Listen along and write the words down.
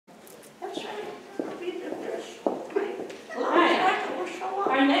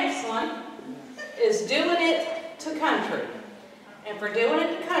my next one is doing it to country. And for doing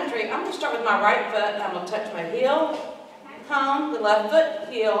it to country, I'm going to start with my right foot, and I'm going to touch my heel, hum, the left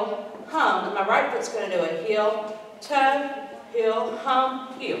foot, heel, hum. And my right foot's going to do a heel, toe, heel,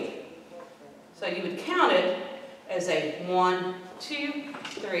 hum, heel. So you would count it as a 1, 2,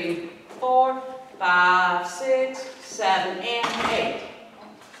 3, 4, 5, 6, 7, and 8.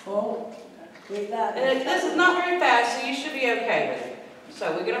 Oh, we got it. And this is not very fast, so you should be okay with it.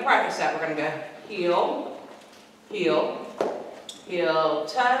 So we're going to practice that. We're going to go heel, heel, heel,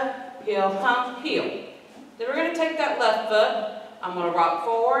 toe, heel, hum, heel. Then we're going to take that left foot. I'm going to rock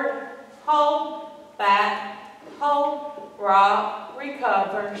forward, hold, back, hold, rock,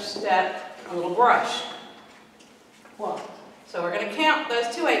 recover, step, a little brush. What? So we're going to count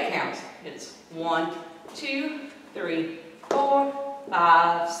those 2 8 counts. It's 1, 2, 3, 4,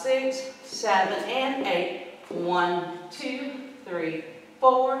 5, 6, 7, and 8. 1, 2, 3,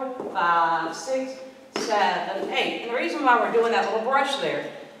 4, 5, 6, 7, 8. And the reason why we're doing that little brush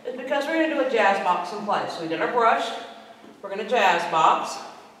there is because we're going to do a jazz box in place. So we did our brush. We're going to jazz box.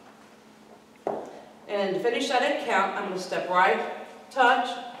 And to finish that 8 count, I'm going to step right, touch,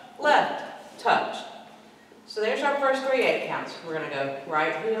 left, touch. So there's our first 3 8 counts. We're going to go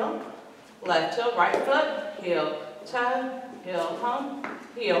right heel, left heel, right foot, heel, toe, heel, hum,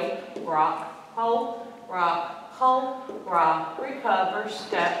 heel, rock, hold, rock, recover,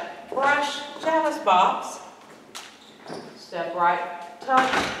 step, brush, jazz box, step right,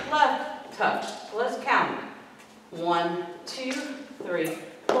 touch, left, touch. So let's count it. 1, 2, 3,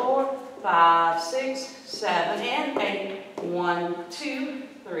 4, 5, 6, 7, and 8. 1, 2,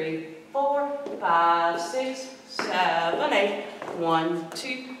 3, 4, 5, 6, 7, 8. 1,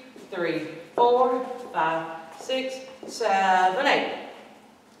 2, 3, 4, 5, 6, 7, 8.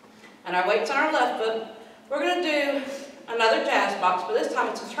 And our weight's on our left foot. We're going to do another jazz box, but this time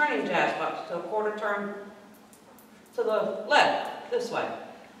it's a turning jazz box. So a quarter turn to the left, this way.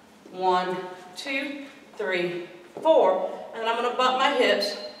 1, 2, 3, 4. And I'm going to bump my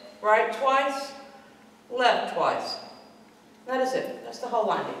hips, right twice, left twice. That is it. That's the whole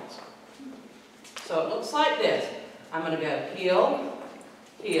line dance. So it looks like this. I'm going to go heel,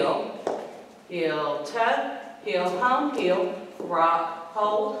 heel, heel, toe, heel, hum, heel, rock,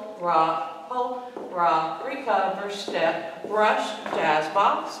 hold, rock, recover, step, brush, jazz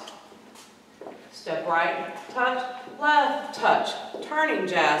box, step right, touch, left, touch, turning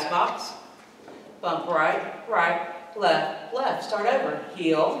jazz box, bump right, left, left, start over,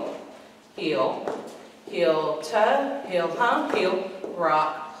 heel, heel, heel, toe, heel, hum, heel,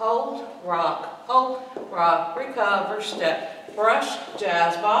 rock, hold, rock, recover, step, brush,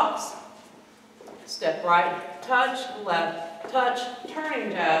 jazz box, step right, touch, left, touch,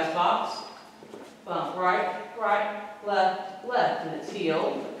 turning jazz box, bump right, left, left, and it's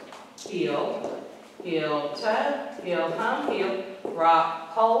heel, heel, heel, toe, heel, hum, heel, rock,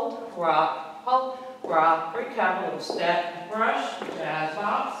 hold, rock, recover, little step, brush, jazz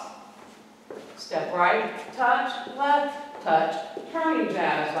box, step right, touch, left, touch, turning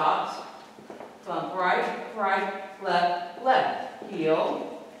jazz box, bump right, left, left,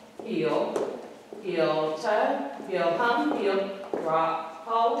 heel, heel, heel, toe, heel, hum, heel, rock,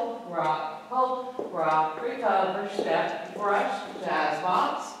 hold, rock, recover, step, brush, jazz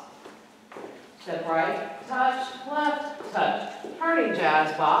box, step right, touch, left, touch, turning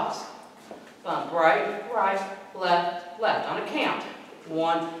jazz box, bump right, left, left, on a count.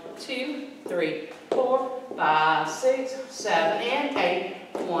 1, 2, 3, 4, 5, 6, 7, and 8.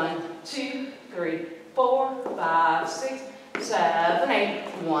 1, 2, 3, 4, 5, 6, 7, 8.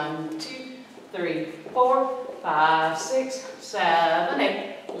 1, 2, 3, 4, 5, 6, 7,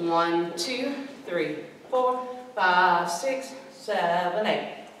 8. 1, 2, 3, 4, 5, 6, 7,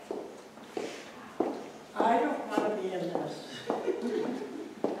 8. I don't want to be in this.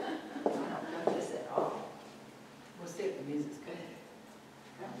 Not this at all. We'll see if the music's good.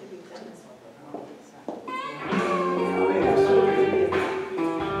 I don't think we've done this one before.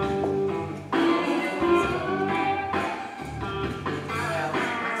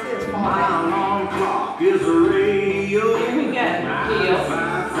 Is a radio. Here we go. Heel,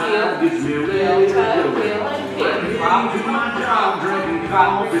 heel, toe, heel, and heel. Rock,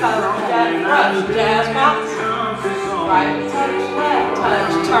 recover, step, brush, jazz box. Right, touch, left,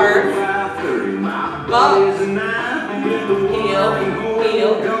 touch, turn. Bump.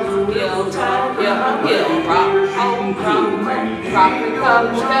 Heel, toe, heel, hum, heel. Rock, hold, rock,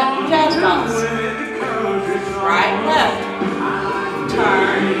 recover, step, jazz box. Right, left.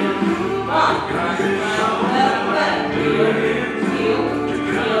 Turn. Bump. Left, heel,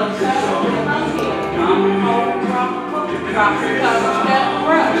 toe, heel, hum, heel. Rock, hold, rock, recover, step,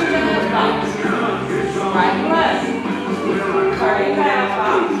 brush.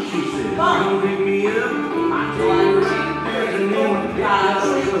 5,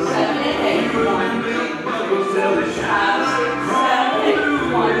 6, 7, and 8. 1, 2, 3, 4, 5, 6, 7, 8.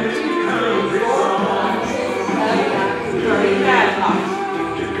 1, 2, 3, 4, 5, 6, 7, 8. Turning jazz box.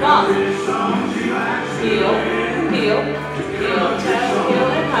 Bump. Heel, heel, heel, toe, heel,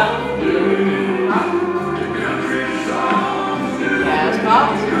 and hop. Heel, hop. Jazz box.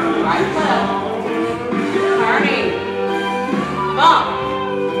 Right, left. Turning. Bump.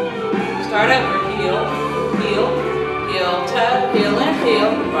 Start over. Heel, heel, heel, toe, heel, and heel.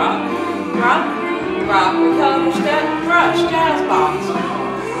 Rock, rock, rock, recover, step, brush, jazz box.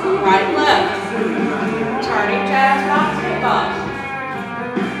 Right, left. Turning jazz box and bump.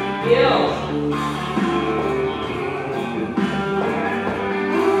 Heel.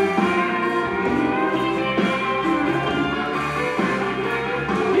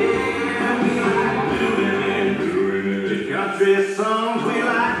 The country songs we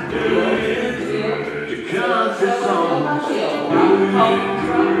like doing. The country songs.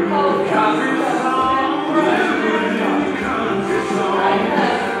 Country songs.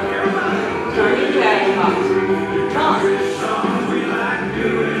 Turning jazz box. Bump.